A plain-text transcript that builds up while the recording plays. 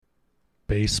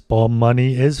Baseball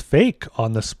Money is Fake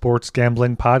on the Sports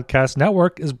Gambling Podcast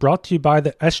Network is brought to you by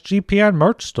the SGPN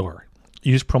merch store.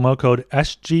 Use promo code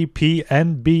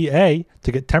SGPNBA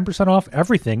to get 10% off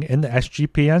everything in the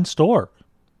SGPN store.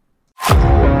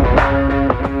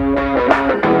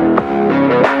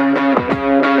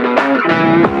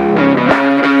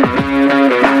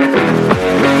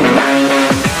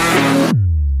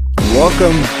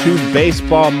 Welcome to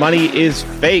Baseball Money is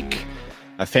Fake,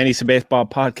 a fantasy baseball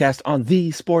podcast on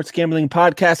the Sports Gambling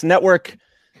Podcast Network.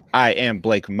 I am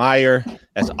Blake Meyer,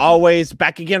 as always,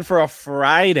 back again for a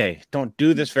Friday. Don't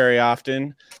do this very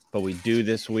often, but we do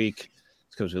this week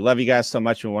because we love you guys so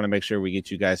much. We want to make sure we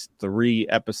get you guys 3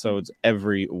 episodes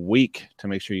every week to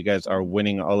make sure you guys are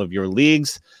winning all of your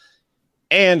leagues.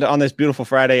 And on this beautiful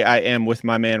Friday, I am with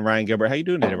my man, Ryan Gilbert. How you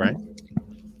doing today, Ryan?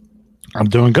 I'm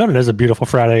doing good. It is a beautiful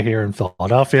Friday here in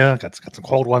Philadelphia. Got some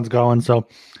cold ones going, so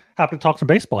happy to talk some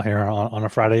baseball here on a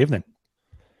Friday evening.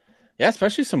 Yeah,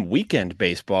 especially some weekend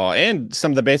baseball and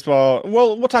some of the baseball.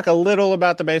 Well, we'll talk a little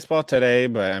about the baseball today,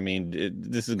 but I mean,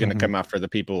 this is going to come out for the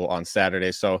people on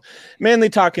Saturday. So mainly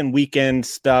talking weekend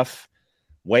stuff,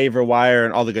 waiver wire,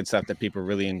 and all the good stuff that people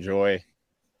really enjoy.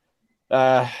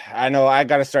 I know I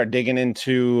got to start digging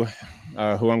into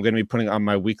who I'm going to be putting on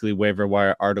my weekly waiver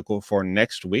wire article for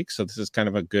next week. So this is kind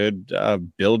of a good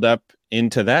build up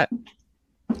into that.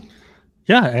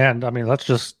 Yeah, and I mean, let's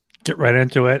just get right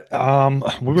into it.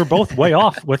 We were both way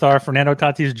off with our Fernando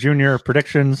Tatis Jr.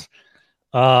 predictions.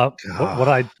 What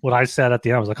I said at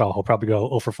the end, I was like, oh, he'll probably go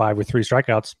 0 for 5 with 3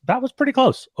 strikeouts. That was pretty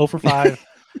close. 0 for 5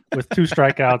 with 2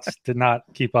 strikeouts. Did not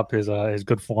keep up his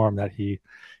good form that he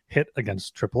hit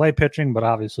against AAA pitching, but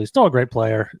obviously still a great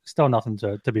player. Still nothing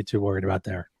to be too worried about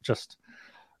there. Just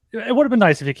it would have been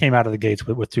nice if he came out of the gates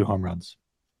with 2 home runs.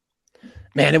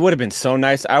 Man, it would have been so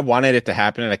nice. I wanted it to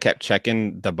happen, and I kept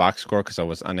checking the box score because I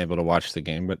was unable to watch the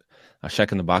game. But I was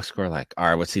checking the box score, like, all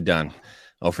right, what's he done?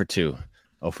 0 for 2,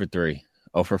 0 for 3,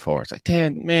 0 for 4. It's like,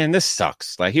 damn, man, this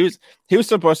sucks. Like he was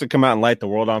supposed to come out and light the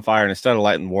world on fire, and instead of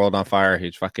lighting the world on fire,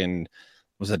 he fucking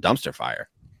was a dumpster fire.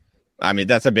 I mean,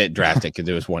 that's a bit drastic because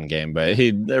it was one game, but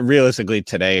he realistically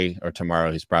today or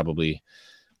tomorrow, he's probably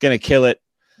gonna kill it.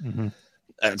 Mm-hmm.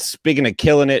 Speaking of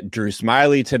killing it, Drew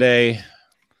Smyly today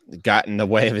got in the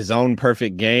way of his own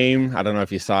perfect game. I don't know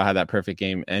if you saw how that perfect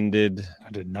game ended. I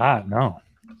did not, no.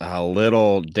 A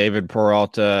little David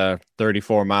Peralta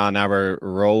 34-mile-an-hour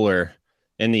roller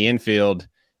in the infield,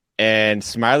 and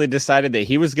Smyly decided that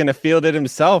he was going to field it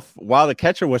himself while the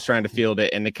catcher was trying to field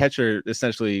it, and the catcher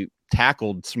essentially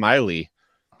tackled Smyly,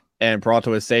 and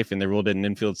Peralta was safe, and they ruled it an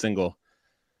infield single.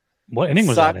 What inning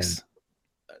was that in?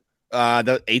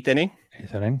 The 8th inning.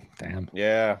 8th inning? Damn.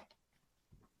 Yeah.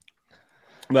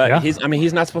 But yeah.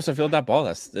 He's not supposed to field that ball.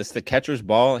 That's the catcher's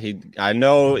ball. I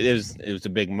know it was a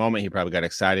big moment. He probably got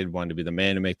excited, wanted to be the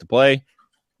man to make the play.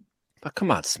 But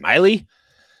come on, Smyly,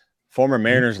 former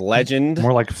Mariners legend.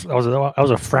 More like that was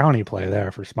a frowny play there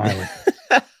for Smyly.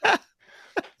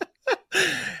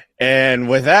 And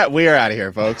with that, we are out of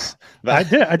here, folks.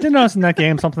 But I did notice in that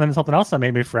game something else that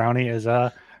made me frowny is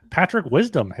Patrick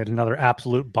Wisdom hit another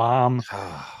absolute bomb.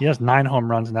 He has 9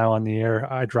 home runs now on the year.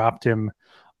 I dropped him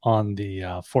on the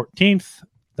 14th,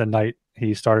 the night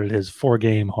he started his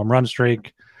 4-game home run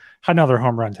streak. Had another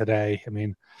home run today. I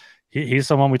mean, he's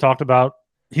someone we talked about.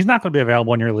 He's not going to be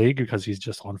available in your league because he's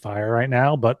just on fire right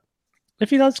now. But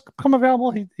if he does come available,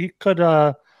 he could.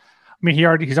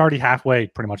 He's already halfway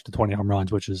pretty much to 20 home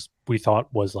runs, which is we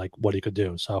thought was like what he could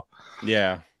do. So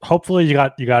yeah, hopefully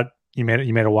you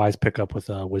made a wise pickup with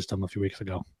Wisdom a few weeks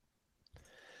ago.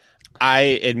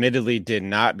 I admittedly did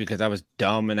not because I was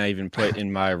dumb, and I even put in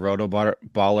my Roto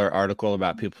Baller article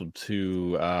about people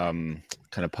to kind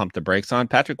of pump the brakes on.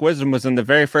 Patrick Wisdom was in the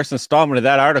very first installment of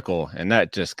that article, and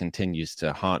that just continues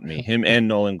to haunt me. Him and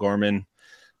Nolan Gorman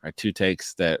are 2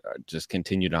 takes that just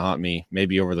continue to haunt me.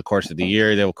 Maybe over the course of the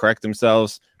year they will correct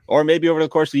themselves, or maybe over the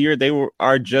course of the year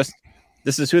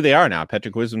this is who they are now.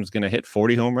 Patrick Wisdom is going to hit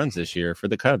 40 home runs this year for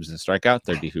the Cubs and strike out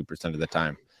 32% of the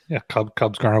time. Yeah,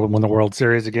 Cubs going to win the World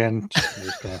Series again.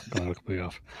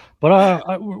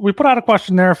 But we put out a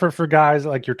question there for guys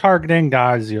like you're targeting,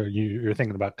 guys you're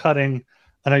thinking about cutting.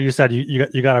 I know you said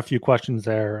you got a few questions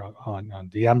there on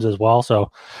DMs as well.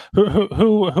 So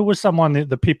who was someone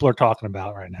the people are talking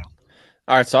about right now?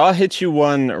 All right, so I'll hit you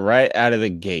one right out of the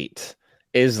gate.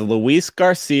 Is Luis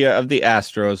Garcia of the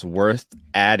Astros worth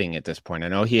adding at this point? I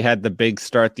know he had the big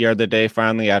start the other day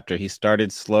finally after he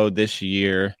started slow this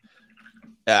year.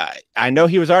 I know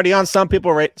he was already on some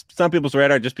people's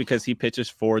radar just because he pitches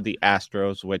for the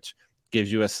Astros, which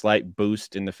gives you a slight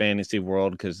boost in the fantasy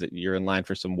world because you're in line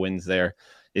for some wins there.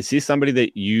 Is he somebody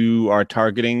that you are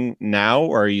targeting now,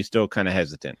 or are you still kind of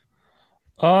hesitant?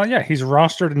 Yeah, he's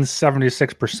rostered in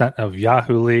 76% of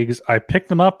Yahoo leagues. I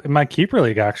picked him up in my keeper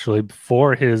league actually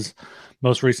before his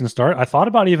most recent start. I thought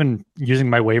about even using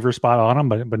my waiver spot on him,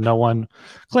 but no one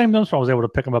claimed him, so I was able to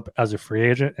pick him up as a free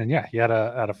agent. And yeah, he had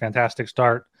a fantastic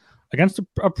start against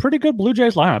a pretty good Blue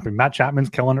Jays lineup. And Matt Chapman's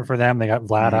killing it for them. They got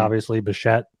Vlad, obviously,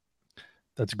 Bichette.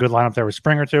 That's a good lineup there with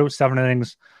Springer too. 7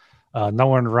 innings, no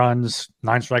one runs,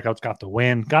 9 strikeouts, got the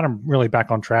win. Got him really back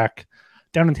on track.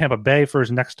 Down in Tampa Bay for his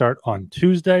next start on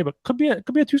Tuesday, but could be a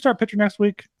 2-start pitcher next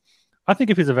week. I think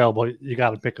if he's available, you got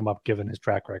to pick him up given his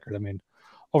track record. I mean,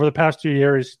 over the past 2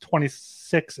 years,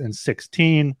 26 and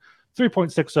 16,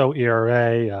 3.60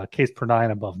 ERA, Ks per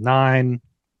 9 above 9,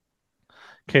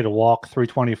 K to walk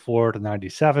 324 to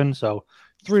 97. So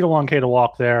 3-1 K to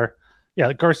walk there.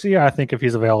 Yeah, Garcia, I think if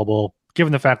he's available,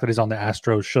 given the fact that he's on the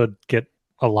Astros, should get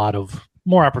a lot of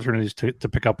more opportunities to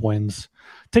pick up wins,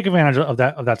 take advantage of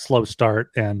that slow start,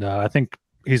 and I think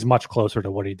he's much closer to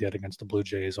what he did against the Blue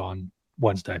Jays on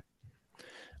Wednesday.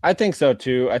 I think so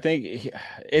too. I think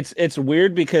it's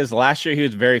weird because last year he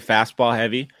was very fastball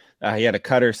heavy. He had a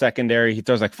cutter secondary. He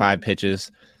throws like 5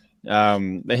 pitches. His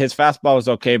fastball was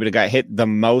okay, but it got hit the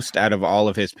most out of all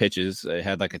of his pitches. It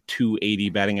had like a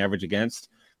 280 batting average against.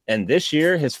 And this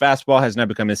year, his fastball has now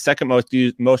become his second most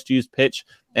used pitch,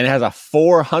 and it has a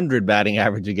 400 batting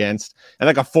average against, and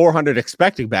like a 400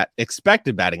 expected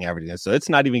batting average against. So it's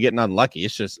not even getting unlucky.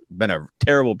 It's just been a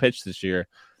terrible pitch this year.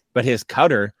 But his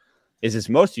cutter is his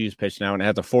most used pitch now, and it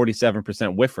has a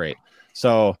 47% whiff rate.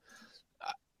 So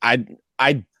I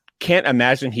can't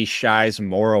imagine he shies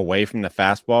more away from the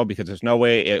fastball, because there's no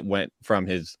way it went from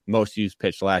his most used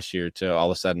pitch last year to all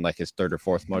of a sudden like his 3rd or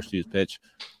 4th most used pitch.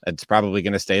 It's probably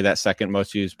going to stay that second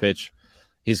most used pitch.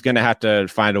 He's going to have to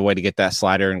find a way to get that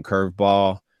slider and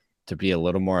curveball to be a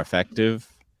little more effective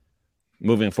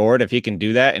moving forward. If he can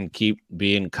do that and keep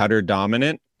being cutter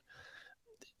dominant,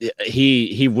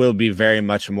 he will be very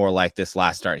much more like this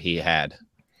last start he had.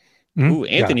 Ooh,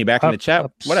 Anthony back in the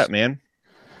chat. What up, man?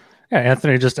 Yeah,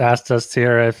 Anthony just asked us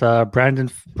here if Brandon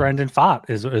Pfaadt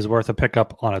is worth a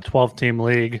pickup on a 12-team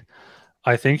league.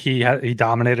 I think he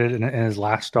dominated in his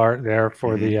last start there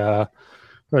for the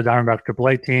Diamondback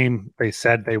AAA team. They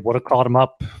said they would have called him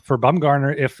up for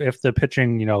Bumgarner if the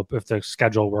pitching, if the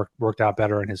schedule worked out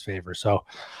better in his favor. So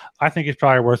I think he's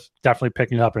probably worth definitely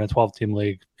picking up in a 12-team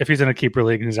league. If he's in a keeper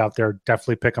league and he's out there,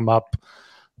 definitely pick him up.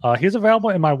 He's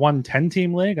available in my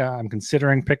 110-team league. I'm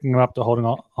considering picking him up to holding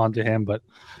on to him. But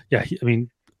yeah,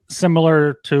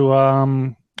 similar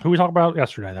to who we talked about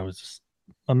yesterday, that was just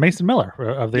Mason Miller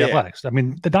of the Athletics. I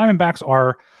mean, the Diamondbacks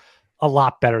are a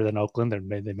lot better than Oakland.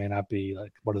 They may not be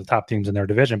like one of the top teams in their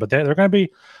division, but they're going to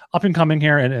be up and coming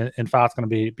here, and Fout's going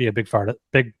to be a big part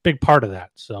of that.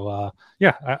 So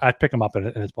I'd pick him up in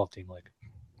a 12-team league.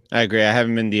 I agree. I have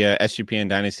him in the SGPN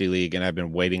Dynasty League, and I've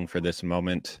been waiting for this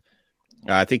moment.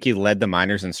 I think he led the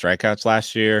minors in strikeouts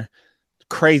last year.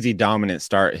 Crazy dominant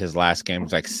start his last game. It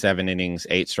was like 7 innings,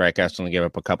 8 strikeouts, only gave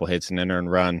up a couple hits and an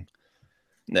earned run.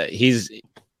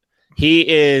 He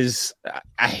is,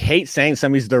 I hate saying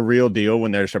somebody's the real deal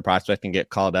when there's a prospect and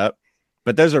get called up,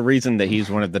 but there's a reason that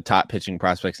he's one of the top pitching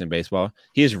prospects in baseball.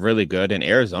 He is really good, and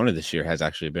Arizona this year has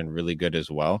actually been really good as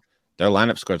well. Their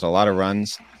lineup scores a lot of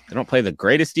runs. They don't play the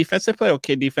greatest defense. They play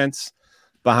okay defense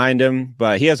behind him,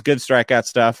 but he has good strikeout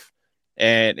stuff.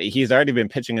 And he's already been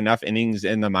pitching enough innings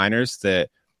in the minors that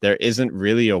there isn't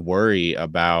really a worry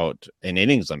about an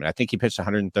innings limit. I think he pitched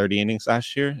 130 innings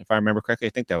last year, if I remember correctly.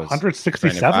 I think that was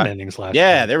 167 innings last year.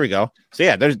 Yeah, there we go. So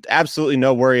yeah, there's absolutely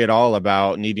no worry at all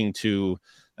about needing to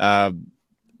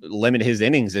limit his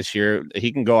innings this year.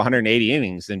 He can go 180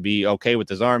 innings and be okay with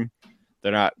his arm.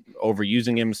 They're not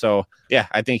overusing him. So yeah,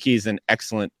 I think he's an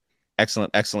excellent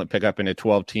pickup in a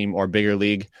 12-team or bigger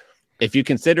league. If you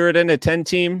consider it in a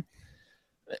 10-team,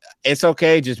 it's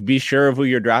okay. Just be sure of who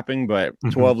you're dropping, but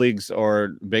 12 leagues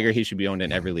or bigger, he should be owned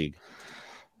in every league.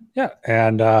 Yeah.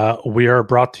 And we are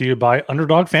brought to you by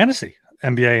Underdog Fantasy.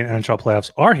 NBA and NHL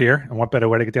playoffs are here. And what better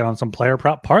way to get down on some player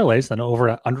prop parlays than over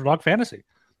at Underdog Fantasy?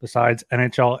 Besides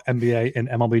NHL, NBA, and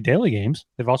MLB daily games,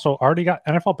 they've also already got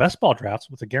NFL best ball drafts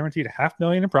with a guaranteed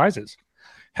 $500,000 in prizes.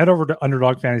 Head over to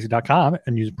UnderdogFantasy.com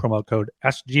and use promo code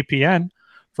SGPN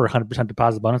for 100%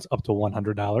 deposit bonus up to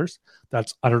 $100.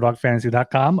 That's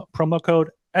UnderdogFantasy.com, promo code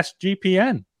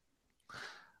SGPN.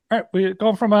 All right, we're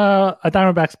going from a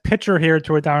Diamondbacks pitcher here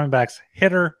to a Diamondbacks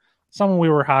hitter, someone we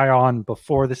were high on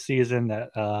before the season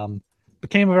that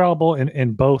became available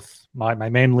in both my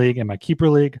main league and my keeper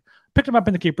league. Picked him up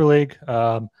in the keeper league.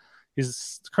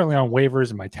 he's currently on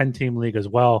waivers in my 10-team league as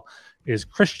well, is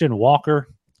Christian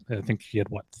Walker. I think he had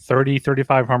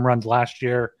 35 home runs last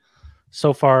year.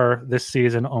 So far this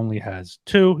season only has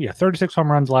 36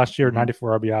 home runs last year,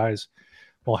 94 RBIs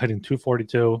while hitting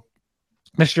 242.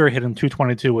 This year hitting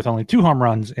 222 with only 2 home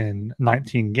runs in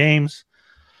 19 games.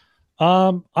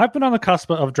 I've been on the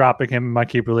cusp of dropping him in my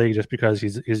keeper league just because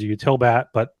he's a util bat,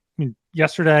 but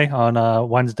yesterday on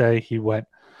Wednesday he went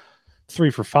 3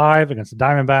 for 5 against the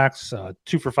Diamondbacks,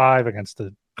 2 for 5 against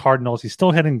the Cardinals. He's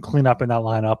still hitting cleanup in that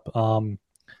lineup.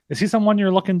 Is he someone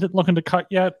you're looking to cut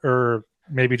yet, or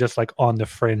maybe just like on the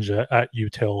fringe at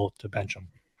util to bench him?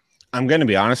 I'm going to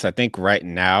be honest. I think right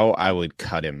now I would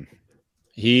cut him.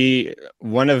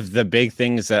 One of the big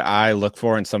things that I look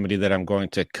for in somebody that I'm going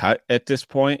to cut at this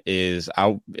point is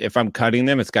if I'm cutting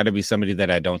them, it's got to be somebody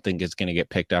that I don't think is going to get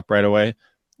picked up right away.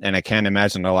 And I can't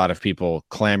imagine a lot of people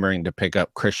clamoring to pick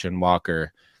up Christian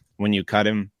Walker when you cut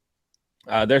him.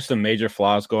 There's some major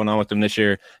flaws going on with him this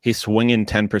year. He's swinging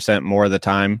 10% more of the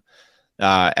time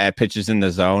at pitches in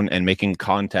the zone and making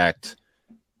contact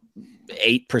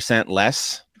 8%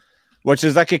 less, which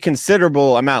is like a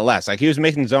considerable amount less. Like he was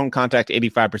making zone contact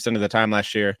 85% of the time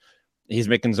last year. He's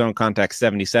making zone contact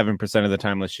 77% of the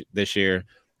time this year.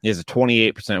 He has a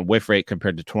 28% whiff rate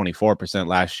compared to 24%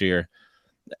 last year.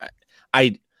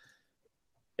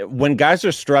 When guys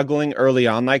are struggling early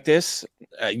on like this,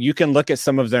 you can look at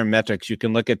some of their metrics. You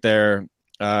can look at their,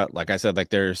 like I said, like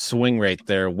their swing rate,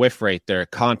 their whiff rate, their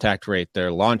contact rate,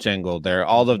 their launch angle, their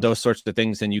all of those sorts of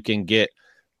things, and you can get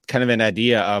kind of an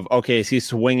idea of, okay, is he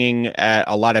swinging at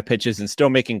a lot of pitches and still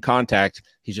making contact?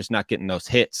 He's just not getting those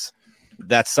hits.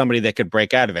 That's somebody that could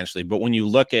break out eventually. But when you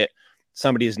look at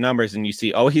somebody's numbers and you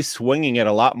see, oh, he's swinging at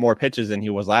a lot more pitches than he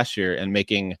was last year and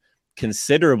making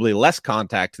considerably less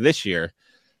contact this year,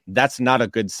 that's not a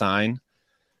good sign.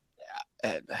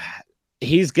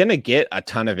 He's going to get a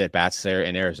ton of at-bats there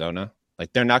in Arizona.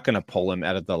 Like they're not going to pull him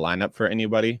out of the lineup for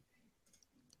anybody.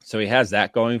 So he has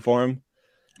that going for him.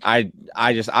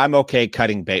 I'm okay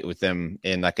cutting bait with him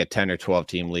in like a 10 or 12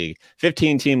 team league.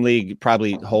 15 team league,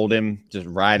 probably hold him, just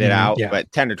ride it out. Yeah.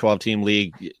 But 10 or 12 team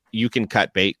league, you can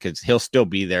cut bait because he'll still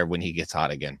be there when he gets hot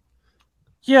again.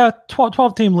 Yeah,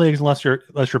 12 team leagues, unless you're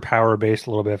power based a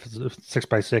little bit, if it's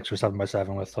 6x6 or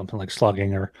 7x7 with something like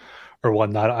slugging or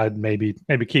whatnot, I'd maybe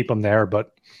keep him there.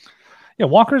 But yeah,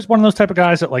 Walker's one of those type of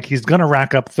guys that like he's gonna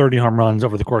rack up 30 home runs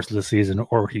over the course of the season,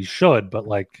 or he should. But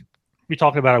like we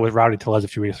talked about it with Rowdy Tellez a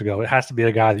few weeks ago, it has to be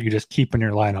a guy that you just keep in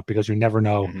your lineup because you never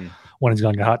know when he's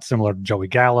going to get hot, similar to Joey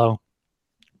Gallo.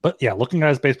 But yeah, looking at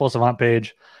his Baseball Savant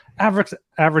page, average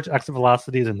exit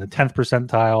velocity is in the 10th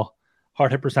percentile.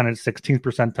 Hard hit percentage, 16th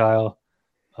percentile.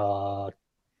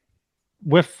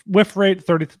 Whiff rate,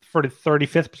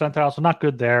 35th percentile. So not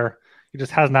good there. He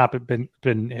just has not been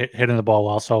hitting the ball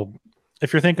well. So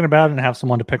if you're thinking about it and have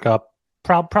someone to pick up,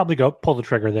 probably go pull the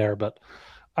trigger there. But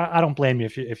I don't blame you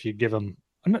if you give him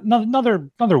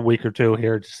another week or two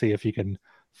here to see if you can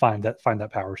find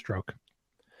that power stroke.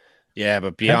 Yeah,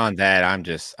 but beyond that,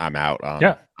 I'm out on.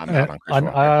 Yeah, I'm out on Chris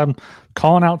Walker. I'm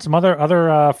calling out some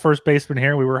other first baseman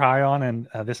here we were high on, and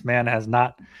this man has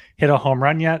not hit a home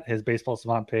run yet. His Baseball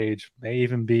Savant page may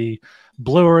even be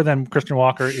bluer than Christian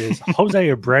Walker. Is Jose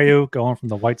Abreu going from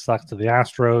the White Sox to the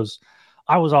Astros?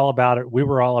 I was all about it. We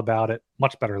were all about it.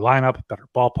 Much better lineup, better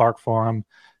ballpark for him.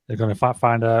 They're going to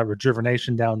find a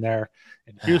rejuvenation down there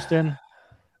in Houston.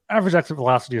 Average exit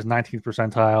velocity is 19th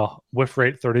percentile. Whiff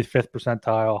rate, 35th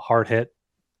percentile. Hard hit,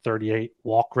 38.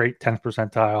 Walk rate, 10th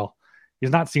percentile. He's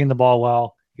not seeing the ball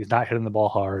well. He's not hitting the ball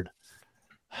hard.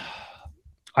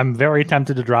 I'm very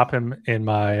tempted to drop him in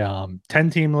my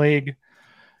 10-team league.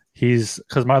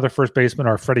 Because my other first basemen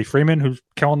are Freddie Freeman, who's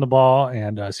killing the ball,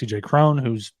 and CJ Cron,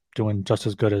 who's doing just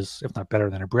as good as, if not better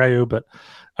than Abreu. But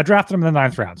I drafted him in the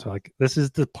 9th round. So like this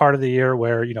is the part of the year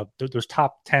where, there's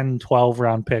top 10, 12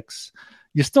 round picks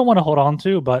you still want to hold on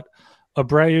to, but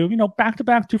Abreu,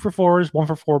 back-to-back 2 for 4s, 1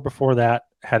 for 4 before that,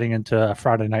 heading into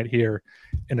Friday night here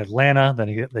in Atlanta.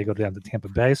 Then they go down to Tampa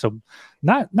Bay. So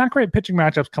not great pitching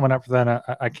matchups coming up for them,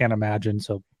 I can't imagine.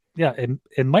 So, yeah,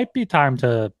 it might be time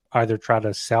to either try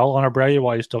to sell on Abreu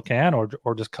while you still can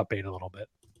or just cut bait a little bit.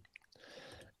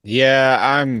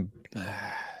 Yeah,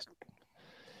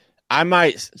 I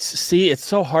might see. It's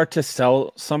so hard to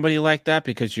sell somebody like that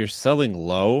because you're selling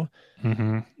low.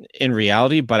 In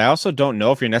reality, but I also don't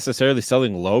know if you're necessarily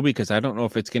selling low because I don't know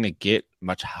if it's going to get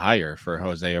much higher for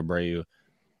Jose Abreu,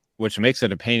 which makes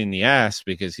it a pain in the ass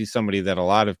because he's somebody that a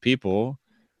lot of people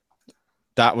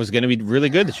thought was going to be really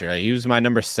good this year. He was my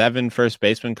number 7 first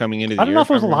baseman coming into the year. I don't know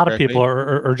if it was a lot of people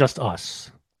or just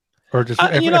us. Or just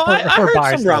I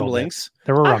heard some rumblings.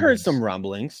 There were rumblings. I heard some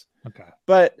rumblings. Okay.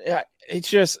 But it's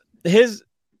just his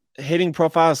hitting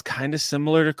profile is kind of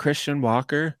similar to Christian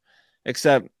Walker,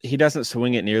 except he doesn't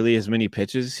swing at nearly as many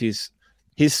pitches. He's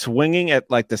swinging at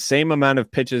like the same amount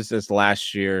of pitches as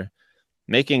last year,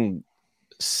 making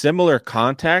similar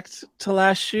contact to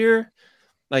last year,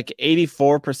 like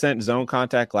 84% zone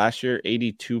contact last year,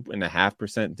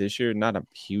 82.5% this year. Not a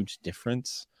huge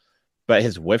difference, but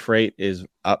his whiff rate is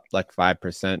up like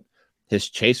 5%. His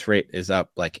chase rate is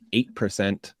up like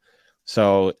 8%.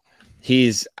 So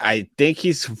I think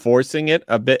he's forcing it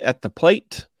a bit at the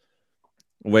plate,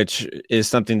 which is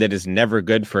something that is never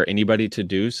good for anybody to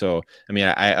do. So, I mean,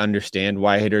 I understand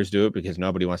why hitters do it, because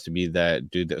nobody wants to be that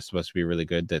dude that's supposed to be really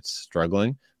good that's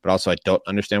struggling. But also, I don't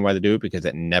understand why they do it, because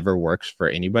it never works for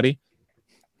anybody.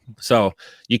 So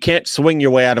you can't swing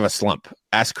your way out of a slump.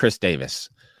 Ask Chris Davis.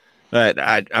 But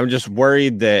I'm just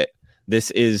worried that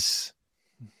this is...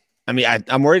 I mean,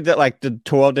 I'm worried that like the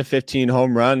 12 to 15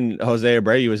 home run Jose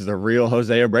Abreu is the real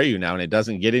Jose Abreu now, and it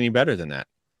doesn't get any better than that.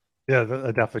 Yeah,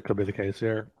 that definitely could be the case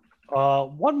here.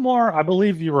 One more, I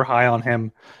believe you were high on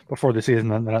him before the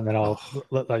season, and then I'll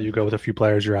let you go with a few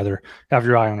players you rather have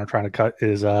your eye on or trying to cut,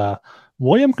 is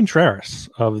William Contreras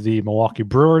of the Milwaukee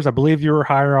Brewers. I believe you were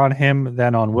higher on him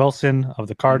than on Wilson of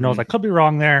the Cardinals. I could be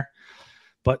wrong there,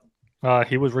 but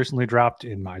he was recently dropped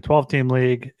in my 12-team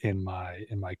league, in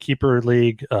my keeper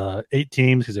league, 8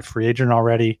 teams. He's a free agent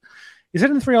already. He's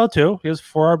hitting 302. He has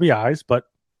 4 RBIs, but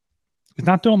he's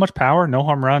not doing much power. No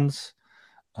home runs.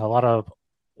 A lot of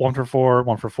 1 for 4,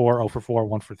 1 for 4, 0 for 4,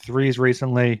 1 for 3s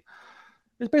recently.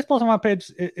 His baseball on my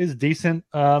page is decent.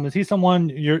 Is he someone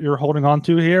you're holding on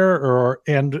to here, or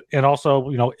and also,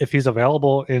 you know, if he's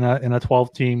available in a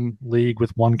 12-team league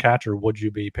with one catcher, would you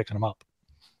be picking him up?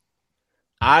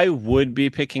 I would be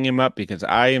picking him up, because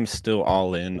I am still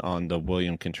all in on the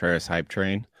William Contreras hype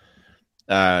train.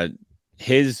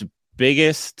 His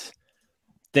biggest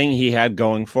thing he had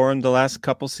going for him the last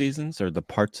couple seasons, or the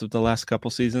parts of the last couple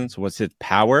seasons, was his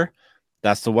power.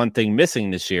 That's the one thing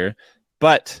missing this year.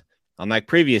 But unlike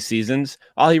previous seasons,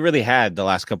 all he really had the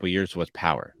last couple years was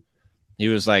power. He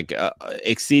was like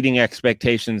exceeding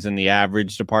expectations in the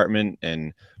average department,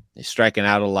 and he's striking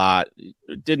out a lot.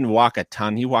 Didn't walk a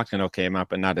ton. He walked an okay amount,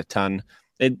 but not a ton.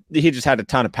 He just had a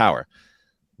ton of power.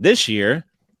 This year,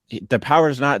 the power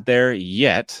is not there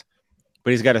yet,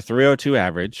 but he's got a 302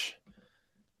 average.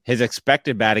 His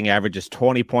expected batting average is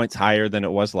 20 points higher than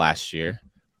it was last year.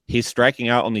 He's striking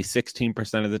out only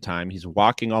 16% of the time. He's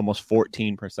walking almost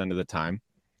 14% of the time.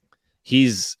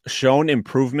 He's shown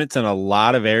improvements in a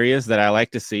lot of areas that I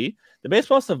like to see. The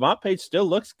Baseball Savant page still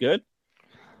looks good.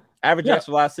 Average X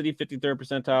velocity, 53rd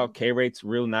percentile. K rate's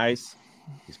real nice.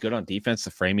 He's good on defense.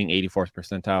 The framing, 84th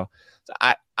percentile. So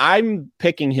I'm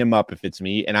picking him up if it's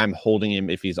me, and I'm holding him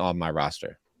if he's on my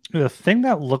roster. The thing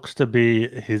that looks to be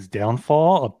his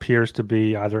downfall appears to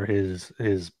be either his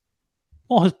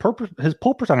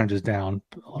pull percentage is down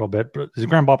a little bit, but his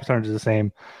ground ball percentage is the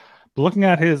same. But looking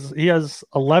at he has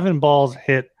 11 balls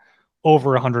hit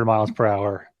over 100 miles per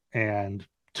hour, and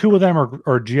 2 of them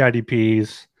are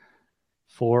GIDPs.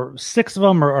 For 6 of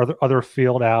them are other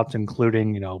field outs,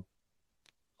 including, you know,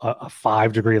 a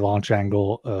 5-degree launch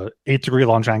angle, 8-degree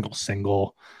launch angle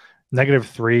single,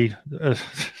 -3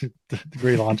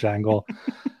 degree launch angle.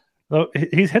 So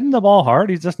he's hitting the ball hard.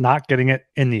 He's just not getting it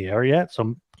in the air yet.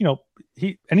 So, you know,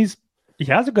 he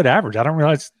has a good average. I don't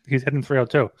realize he's hitting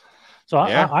 302. So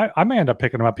yeah. I may end up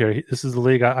picking him up here. This is the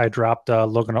league I dropped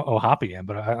Logan O'Hoppe in,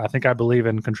 but I think I believe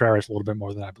in Contreras a little bit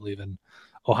more than I believe in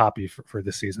O'Hoppe for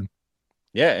this season.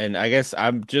 Yeah, and I guess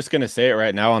I'm just going to say it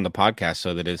right now on the podcast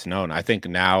so that it's known. I think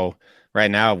right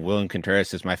now, William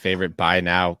Contreras is my favorite buy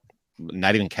now,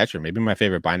 not even catcher, maybe my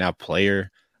favorite buy now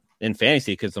player in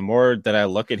fantasy, because the more that I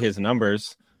look at his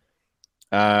numbers,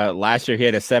 last year he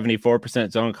had a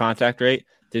 74% zone contact rate.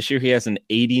 This year he has an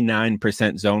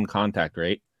 89% zone contact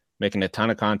rate, making a ton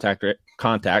of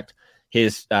contact.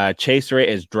 His chase rate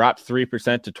has dropped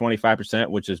 3% to 25%,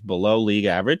 which is below league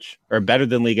average, or better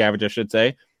than league average, I should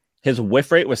say. His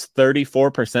whiff rate was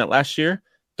 34% last year,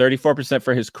 34%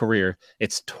 for his career.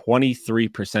 It's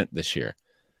 23% this year.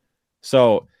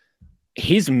 So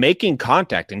he's making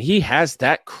contact, and he has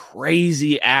that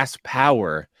crazy ass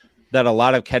power that a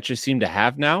lot of catchers seem to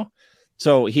have now.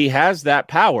 So he has that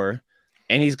power,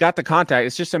 and he's got the contact.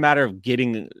 It's just a matter of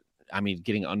getting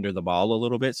under the ball a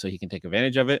little bit so he can take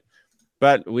advantage of it.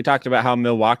 But we talked about how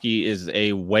Milwaukee is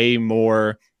a way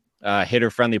more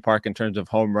hitter-friendly park in terms of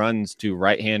home runs to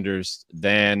right-handers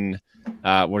than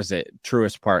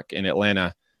Truist Park in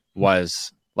Atlanta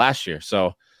was last year.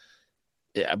 So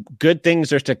good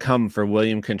things are to come for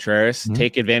William Contreras. Mm-hmm.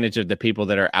 Take advantage of the people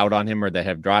that are out on him or that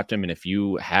have dropped him. And if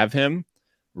you have him,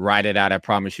 ride it out. I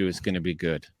promise you, it's going to be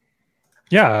good.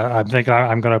 Yeah, I'm thinking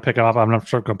I'm going to pick him up. I'm not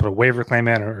sure I'm going to put a waiver claim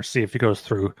in or see if he goes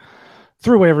through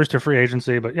waivers to free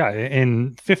agency. But yeah,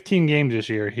 in 15 games this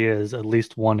year, he has at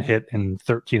least one hit in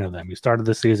 13 of them. He started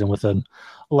the season with an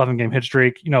 11-game hit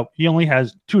streak. He only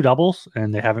has 2 doubles,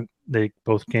 and they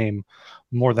both came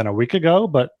more than a week ago.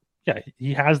 But yeah,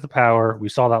 he has the power. We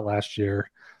saw that last year.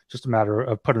 Just a matter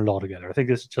of putting it all together. I think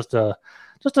this is just a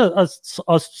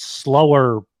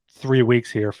slower 3 weeks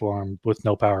here for him with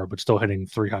no power, but still hitting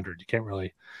 300. You can't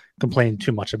really complain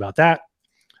too much about that.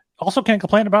 Also can't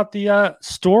complain about the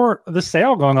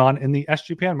sale going on in the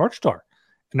SGPN merch store.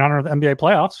 In honor of the NBA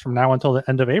playoffs, from now until the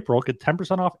end of April, get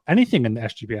 10% off anything in the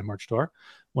SGPN merch store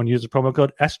when you use the promo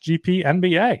code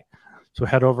SGPNBA. So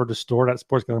head over to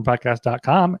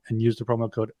store.sportsgamblingpodcast.com and use the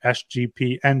promo code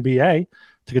SGPNBA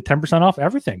to get 10% off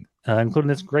everything, including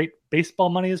this great Baseball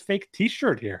Money is Fake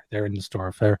t-shirt here. They're in the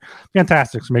store. They're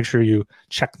fantastic, so make sure you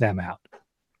check them out.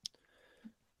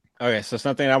 Okay, so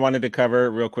something I wanted to cover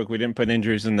real quick. We didn't put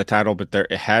injuries in the title, but there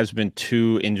has been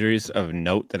 2 injuries of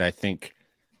note that I think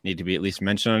need to be at least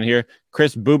mentioned on here.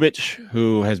 Chris Bubich,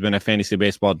 who has been a fantasy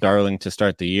baseball darling to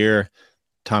start the year,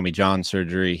 Tommy John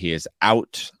surgery. He is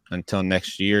out until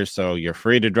next year, so you're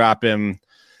free to drop him.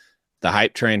 The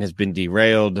hype train has been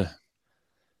derailed.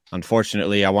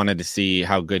 Unfortunately, I wanted to see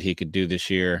how good he could do this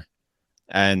year.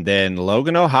 And then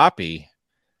Logan O'Hoppe.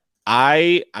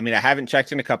 I mean, I haven't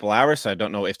checked in a couple hours, so I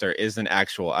don't know if there is an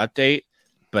actual update,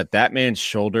 but that man's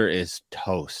shoulder is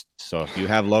toast. So if you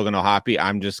have Logan O'Hoppe,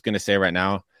 I'm just going to say right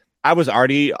now, I was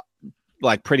already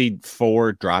pretty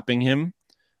for dropping him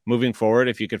moving forward.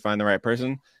 If you could find the right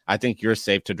person, I think you're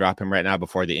safe to drop him right now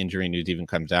before the injury news even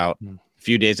comes out. A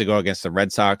few days ago against the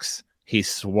Red Sox, he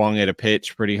swung at a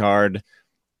pitch pretty hard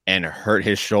and hurt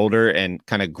his shoulder and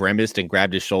kind of grimaced and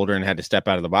grabbed his shoulder and had to step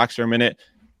out of the box for a minute,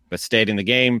 but stayed in the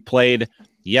game, played.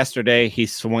 Yesterday, he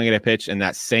swung at a pitch, and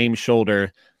that same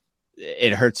shoulder,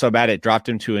 it hurt so bad it dropped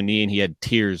him to a knee, and he had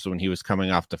tears when he was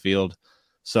coming off the field.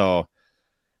 So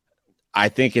I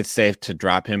think it's safe to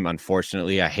drop him.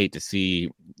 Unfortunately, I hate to see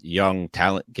young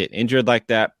talent get injured like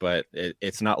that, but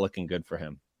it's not looking good for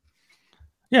him.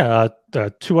 Yeah,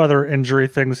 2 other injury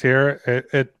things here.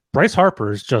 Bryce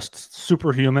Harper is just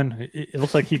superhuman. It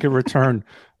looks like he could return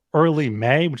early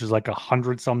May, which is like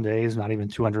 100-some days, not even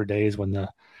 200 days, when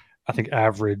I think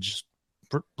average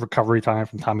recovery time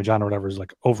from Tommy John or whatever is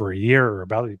like over a year or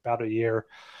about a year.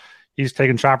 He's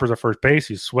taking choppers at first base.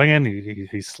 He's swinging.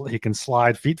 He can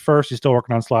slide feet first. He's still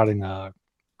working on sliding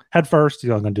head first.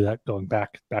 He's only going to do that going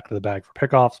back to the bag for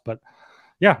pickoffs. But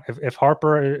yeah, if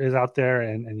Harper is out there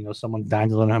and someone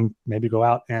dangling him, maybe go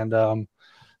out and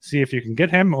see if you can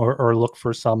get him or look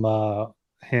for some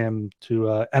him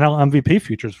to NL MVP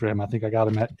futures for him. I think I got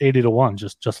him at 80-1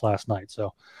 just last night.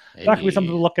 So that could be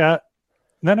something to look at.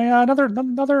 And then another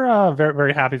very,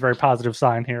 very happy, very positive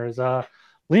sign here is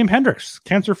Liam Hendricks,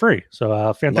 cancer-free.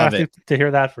 So fantastic to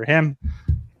hear that for him.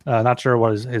 Not sure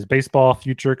what his baseball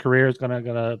future career is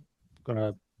gonna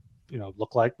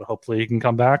look like, but hopefully he can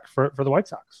come back for the White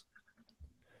Sox.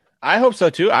 I hope so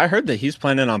too. I heard that he's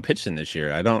planning on pitching this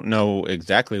year. I don't know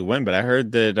exactly when, but I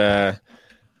heard that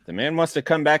the man wants to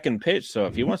come back and pitch. So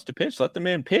if he wants to pitch, let the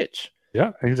man pitch.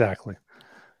 Yeah, exactly.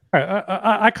 All right,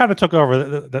 I kind of took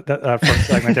over that first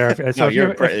segment there. So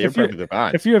you're perfectly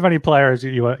fine. If you have any players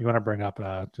you want to bring up,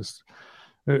 just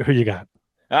who you got?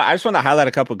 I just want to highlight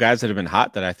a couple guys that have been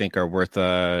hot that I think are worth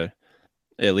at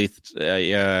least.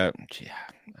 That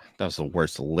was the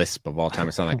worst lisp of all time.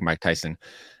 It sounded like Mike Tyson.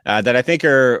 That I think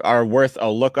are worth a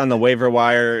look on the waiver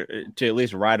wire to at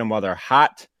least ride them while they're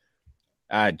hot.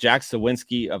 Jack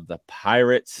Sawinski of the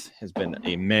Pirates has been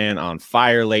a man on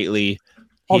fire lately.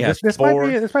 This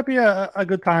might be a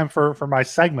good time for my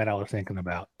segment I was thinking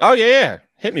about. Oh, yeah.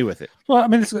 Hit me with it. Well, I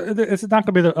mean, it's not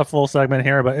going to be a full segment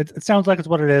here, but it sounds like it's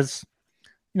what it is.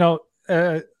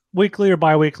 Weekly or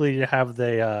bi-weekly, you have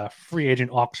the free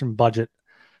agent auction budget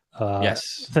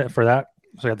yes. For that.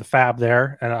 So you have the fab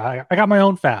there, and I got my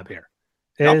own fab here.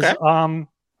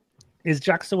 Is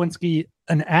Jack Sawinski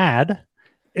an ad?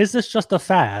 Is this just a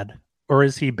fad, or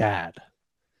is he bad?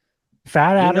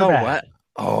 Fad ad or bad? What?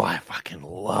 Oh, I fucking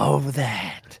love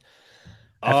that.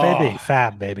 FAB,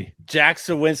 fab, baby. Jack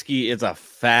Sawinski is a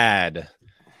fad.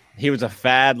 He was a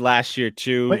fad last year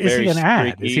too. But is he an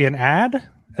ad? Is he an ad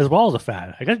as well as a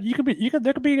fad? I guess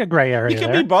there could be a gray area. He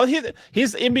could be both.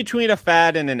 He's in between a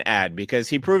fad and an ad because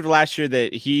he proved last year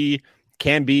that he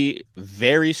can be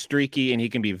very streaky and he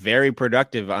can be very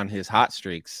productive on his hot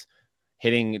streaks,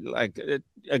 hitting like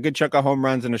a good chunk of home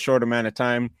runs in a short amount of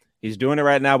time. He's doing it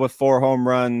right now with 4 home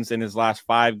runs in his last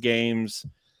 5 games.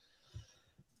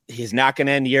 He's not going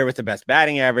to end the year with the best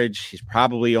batting average. He's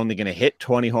probably only going to hit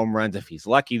 20 home runs if he's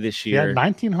lucky this year. He had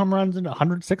 19 home runs in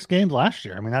 106 games last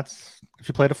year. I mean, that's if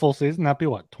you played a full season, that'd be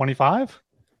what, 25?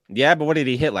 Yeah, but what did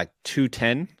he hit? Like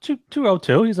 210?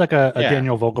 202. He's like a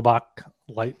Daniel Vogelbach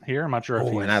light here. I'm not sure if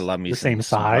he's and I love me the same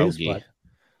some size, Vogie. but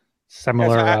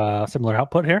similar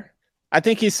output here. I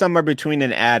think he's somewhere between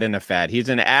an ad and a fad. He's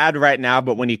an ad right now,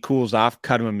 but when he cools off,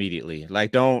 cut him immediately.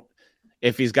 Like, don't.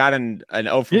 If he's got an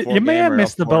 0 for 4 you may have or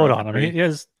missed the 4 boat over on him. 3. He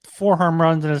has 4 home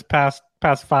runs in his past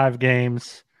 5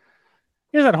 games.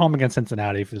 He's at home against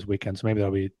Cincinnati for this weekend, so maybe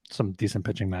there'll be some decent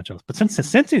pitching matchups. But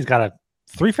since he's got a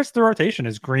 3/5 of the rotation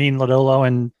is Green, Lodolo,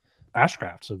 and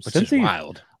Ashcraft, so which is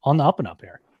wild on the up and up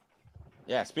here.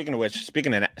 Yeah. Speaking of which,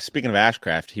 speaking of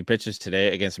Ashcraft, he pitches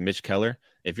today against Mitch Keller.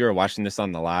 If you're watching this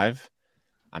on the live,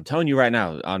 I'm telling you right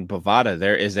now on Bovada,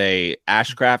 there is a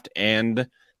Ashcraft and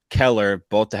Keller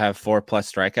both to have 4+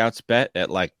 strikeouts bet at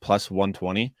like plus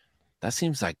 120. That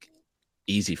seems like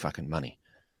easy fucking money.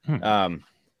 But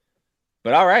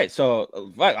all right,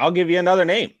 so I'll give you another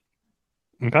name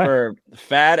for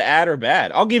fad, ad, or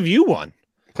bad. I'll give you one.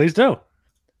 Please do.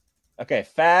 Okay,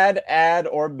 fad, ad,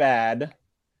 or bad.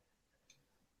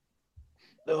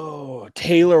 Oh,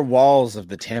 Taylor Walls of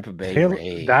the Tampa Bay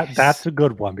Rays. That's a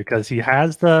good one because he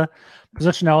has the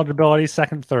position eligibility,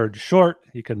 second, third, short.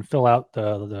 He can fill out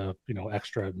the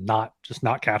extra not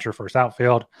catcher first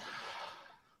outfield.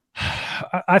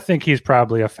 I think he's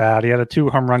probably a fad. He had a 2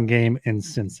 home run game in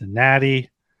Cincinnati.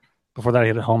 Before that, he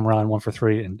had a home run, 1 for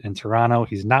 3 in Toronto.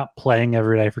 He's not playing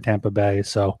every day for Tampa Bay.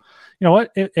 So, you know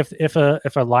what? If a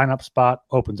lineup spot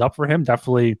opens up for him,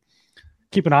 definitely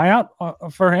keep an eye out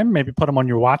for him. Maybe put him on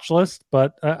your watch list.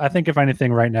 But I think if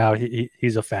anything, right now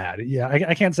he's a fad. Yeah,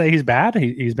 I can't say he's bad.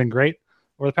 He's been great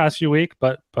over the past few weeks,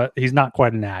 but he's not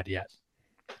quite an ad yet.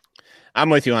 I'm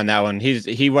with you on that one.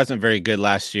 He wasn't very good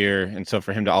last year, and so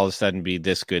for him to all of a sudden be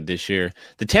this good this year,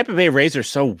 the Tampa Bay Rays are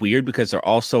so weird because they're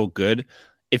all so good.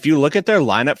 If you look at their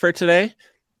lineup for today,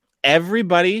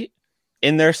 everybody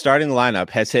in their starting lineup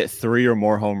has hit 3 or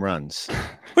more home runs,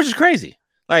 which is crazy.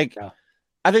 Like,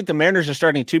 I think the Mariners are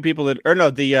starting 2 people the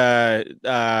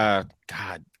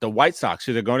White Sox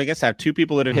who they're going against have 2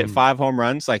 people that have hit 5 home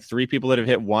runs, like 3 people that have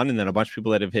hit 1, and then a bunch of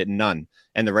people that have hit none.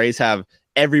 And the Rays have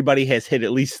everybody has hit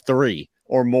at least 3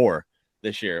 or more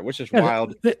this year, which is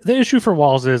wild. The issue for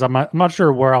Walls is I'm not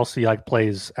sure where else he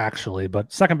plays actually,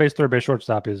 but second base, third base,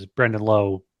 shortstop is Brendan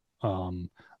Lowe,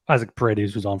 Isaac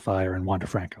Paredes, who's on fire, and Juan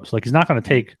DeFranco. So he's not going to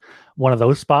take one of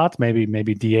those spots. Maybe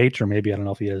DH, or maybe I don't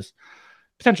know if he has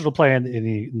potential to play in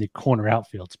the corner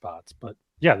outfield spots. But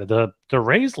yeah, the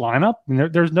Rays lineup, I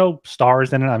mean, there's no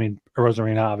stars in it. I mean,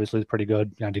 Rosarina obviously is pretty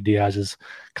good. Yandy Diaz is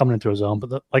coming into his own,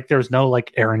 but there's no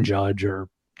Aaron Judge or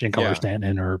Giancarlo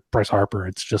Stanton or Bryce Harper.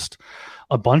 It's just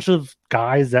a bunch of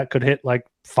guys that could hit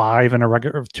 5 in a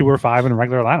regular, 2 or 5 in a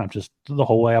regular lineup, just the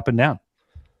whole way up and down.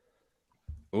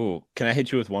 Ooh, can I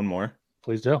hit you with one more?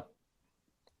 Please do.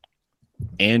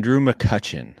 Andrew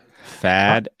McCutchen,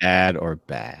 fad, ad, or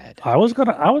bad? I was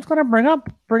gonna bring up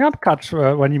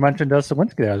Kutch when you mentioned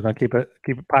Sawinski. I was gonna keep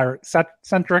it Pirate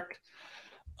centric.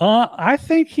 I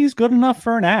think he's good enough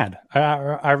for an ad.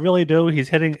 I really do. He's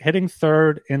hitting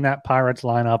third in that Pirates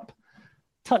lineup.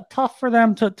 Tough for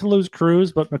them to lose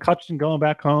Cruz, but McCutchen going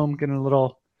back home, getting a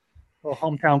little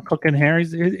hometown cooking here.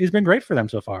 He's been great for them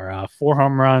so far. 4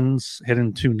 home runs,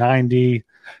 hitting 290.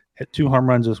 Hit 2 home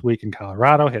runs this week in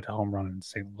Colorado. Hit a home run in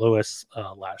St. Louis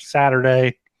last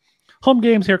Saturday. Home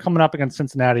games here coming up against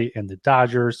Cincinnati and the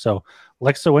Dodgers. So,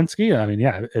 Sawinski, I mean,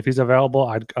 yeah, if he's available,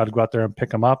 I'd go out there and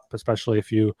pick him up, especially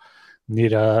if you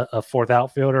need a 4th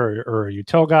outfielder or a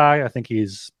util guy. I think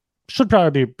should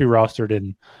probably be rostered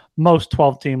in most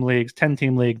 12-team leagues,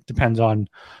 10-team league, depends on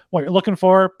what you're looking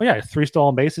for. But yeah, 3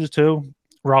 stolen bases too,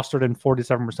 rostered in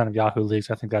 47% of Yahoo leagues.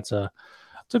 I think it's a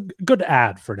good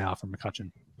ad for now for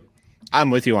McCutchen.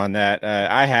 I'm with you on that.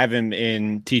 I have him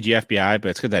in TGFBI, but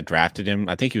it's because I drafted him.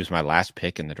 I think he was my last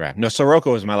pick in the draft. No,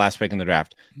 Soroka was my last pick in the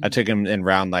draft. I took him in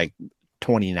round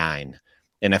 29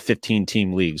 in a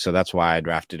 15-team league, so that's why I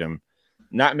drafted him.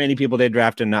 Not many people did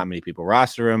draft him. Not many people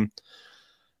roster him.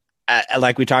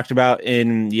 Like we talked about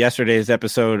in yesterday's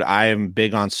episode, I am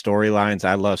big on storylines.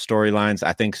 I love storylines.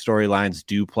 I think storylines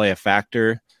do play a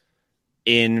factor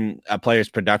in a player's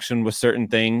production with certain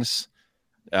things.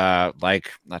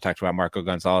 Like I talked about, Marco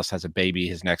Gonzalez has a baby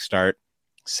his next start,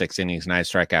 6 innings, 9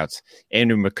 strikeouts.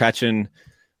 Andrew McCutchen,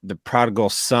 the prodigal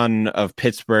son of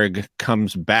Pittsburgh,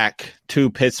 comes back to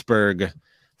Pittsburgh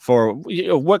for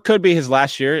what could be his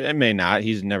last year. It may not.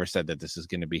 He's never said that this is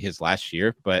going to be his last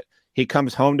year, but he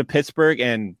comes home to Pittsburgh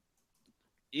and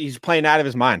he's playing out of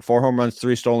his mind. 4 home runs,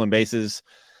 3 stolen bases.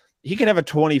 he could have a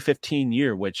 2015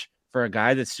 year, which for a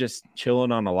guy that's just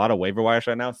chilling on a lot of waiver wires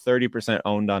right now, 30%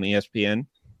 owned on ESPN,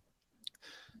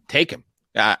 take him.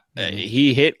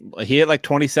 He hit like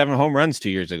 27 home runs 2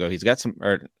 years ago. He's got some,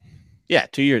 2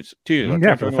 years.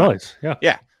 Yeah, for the Phillies.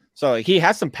 Yeah. So he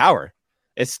has some power.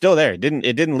 It's still there. It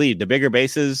didn't lead. The bigger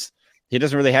bases, he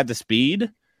doesn't really have the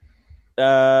speed.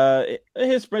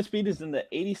 His sprint speed is in the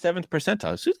 87th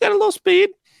percentile. So he's got a little speed,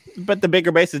 but the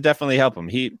bigger bases definitely help him.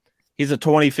 He's a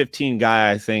 2015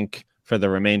 guy, I think, for the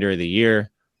remainder of the year.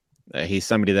 He's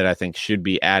somebody that I think should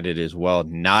be added as well.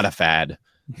 Not a fad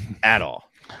at all.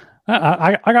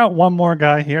 I got one more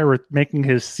guy here making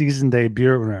his season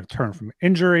debut when return from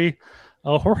injury.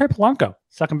 Jorge Polanco,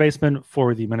 second baseman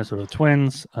for the Minnesota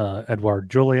Twins. Edouard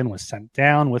Julien was sent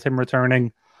down with him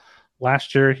returning.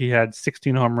 Last year, he had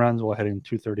 16 home runs while hitting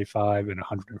 235 in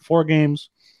 104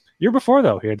 games. Year before,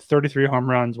 though, he had 33 home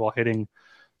runs while hitting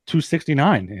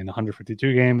 269 in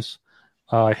 152 games.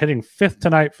 Hitting fifth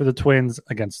tonight for the Twins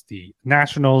against the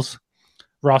Nationals.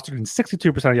 Rostered in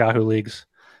 62% of Yahoo leagues.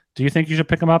 Do you think you should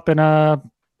pick him up in a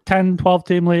 10,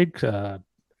 12-team league?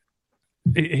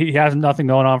 He has nothing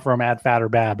going on for him, add fat or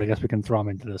bad, but I guess we can throw him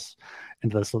into this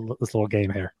little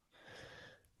game here.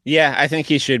 Yeah, I think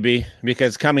he should be,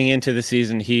 because coming into the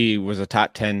season, he was a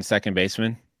top 10 second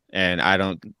baseman, and I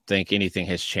don't think anything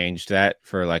has changed that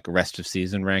for like rest of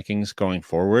season rankings going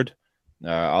forward.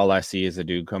 All I see is a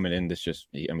dude coming in that's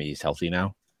he's healthy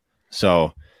now.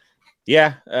 So,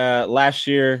 yeah, last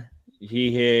year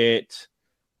he hit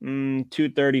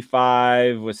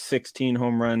 235 with 16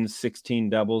 home runs,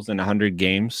 16 doubles in 100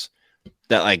 games.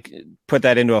 That, like, put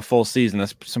that into a full season,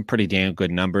 that's some pretty damn good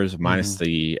numbers, minus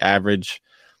the average.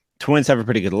 Twins have a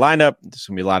pretty good lineup. There's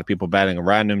going to be a lot of people batting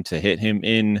around him to hit him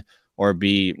in or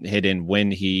be hit in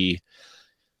when he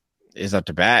is up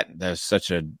to bat. That's such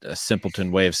a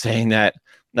simpleton way of saying that.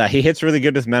 He hits really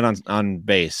good with men on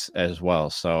base as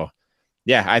well. So,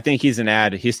 yeah, I think he's an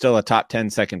add. He's still a top 10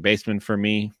 second baseman for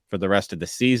me for the rest of the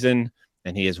season,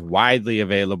 and he is widely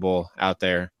available out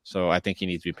there. So I think he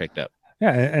needs to be picked up.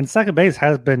 Yeah, and second base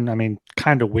has been,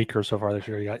 kind of weaker so far this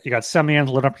year. You got Semion's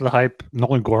lit up to the hype.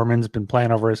 Nolan Gorman's been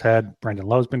playing over his head. Brandon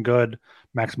Lowe's been good.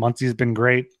 Max Muncy's been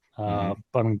great. But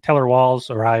Taylor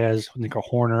Walls, Arias, Nico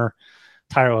Horner,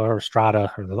 Tyler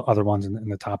Estrada are the other ones in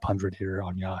the top 100 here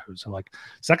on Yahoo. So, like,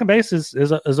 second base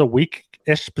is a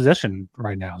weak-ish position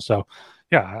right now. So,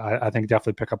 yeah, I think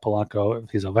definitely pick up Polanco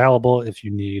if he's available.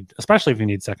 Especially if you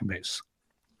need second base.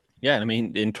 Yeah,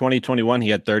 in 2021,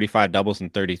 he had 35 doubles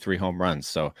and 33 home runs.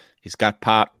 So he's got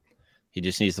pop. He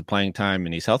just needs the playing time,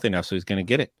 and he's healthy enough, so he's going to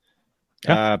get it.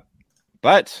 Yeah.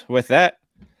 But with that,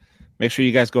 make sure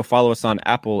you guys go follow us on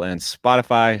Apple and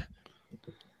Spotify.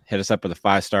 Hit us up with a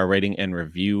 5-star rating and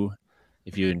review.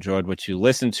 If you enjoyed what you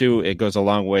listened to, it goes a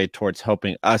long way towards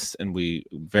helping us, and we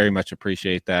very much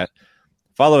appreciate that.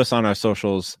 Follow us on our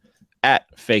socials at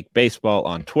Fake Baseball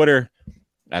on Twitter,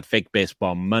 at Fake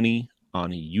Baseball Money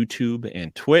on YouTube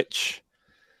and Twitch.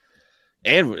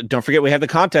 And don't forget, we have the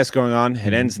contest going on.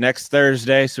 It ends next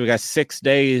Thursday, so we got 6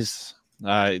 days.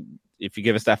 If you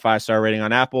give us that 5-star rating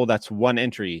on Apple, that's one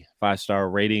entry. 5-star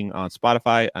rating on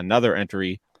Spotify, another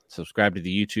entry. Subscribe to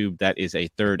the YouTube, that is a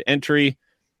third entry.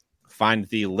 Find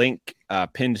the link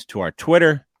pinned to our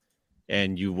Twitter,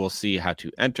 and you will see how to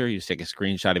enter. You take a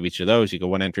screenshot of each of those. You go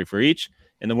one entry for each,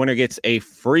 and the winner gets a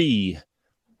free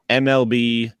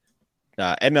MLB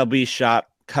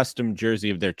shop custom jersey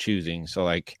of their choosing. So,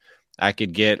 like, I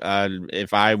could get,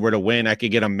 if I were to win, I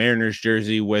could get a Mariners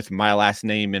jersey with my last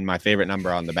name and my favorite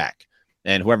number on the back.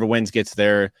 And whoever wins gets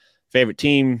their favorite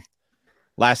team,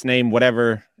 last name,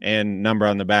 whatever, and number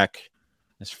on the back.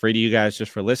 It's free to you guys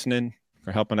just for listening,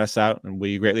 for helping us out, and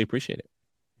we greatly appreciate it.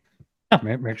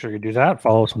 Yeah, make sure you do that.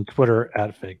 Follow us on Twitter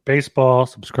at Fake Baseball.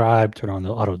 Subscribe, turn on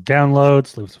the auto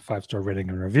downloads, leave us a 5-star rating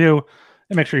and review.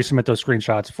 And make sure you submit those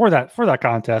screenshots for that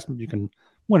contest. You can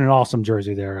win an awesome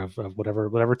jersey there of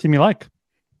whatever team you like.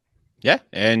 Yeah,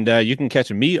 and you can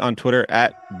catch me on Twitter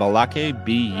at Buhlockay,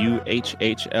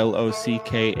 BUHHLOCKAYE.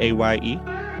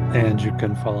 And you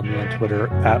can follow me on Twitter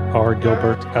at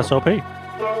RGilbertSOP.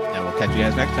 And we'll catch you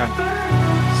guys next time.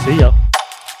 See ya.